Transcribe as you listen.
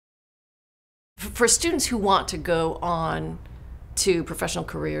For students who want to go on to professional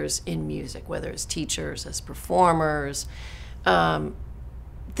careers in music, whether as teachers, as performers,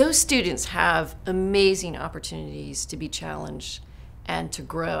 those students have amazing opportunities to be challenged and to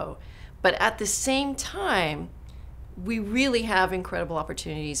grow. But at the same time, we really have incredible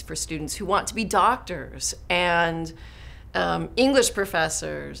opportunities for students who want to be doctors and English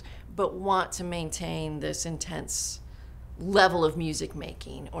professors, but want to maintain this intense level of music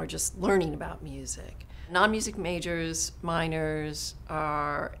making or just learning about music. Non-music majors, minors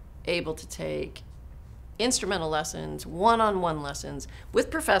are able to take instrumental lessons, one-on-one lessons with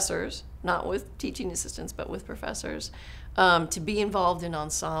professors, not with teaching assistants, but with professors, to be involved in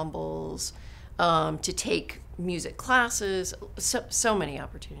ensembles, to take music classes, so many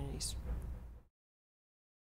opportunities.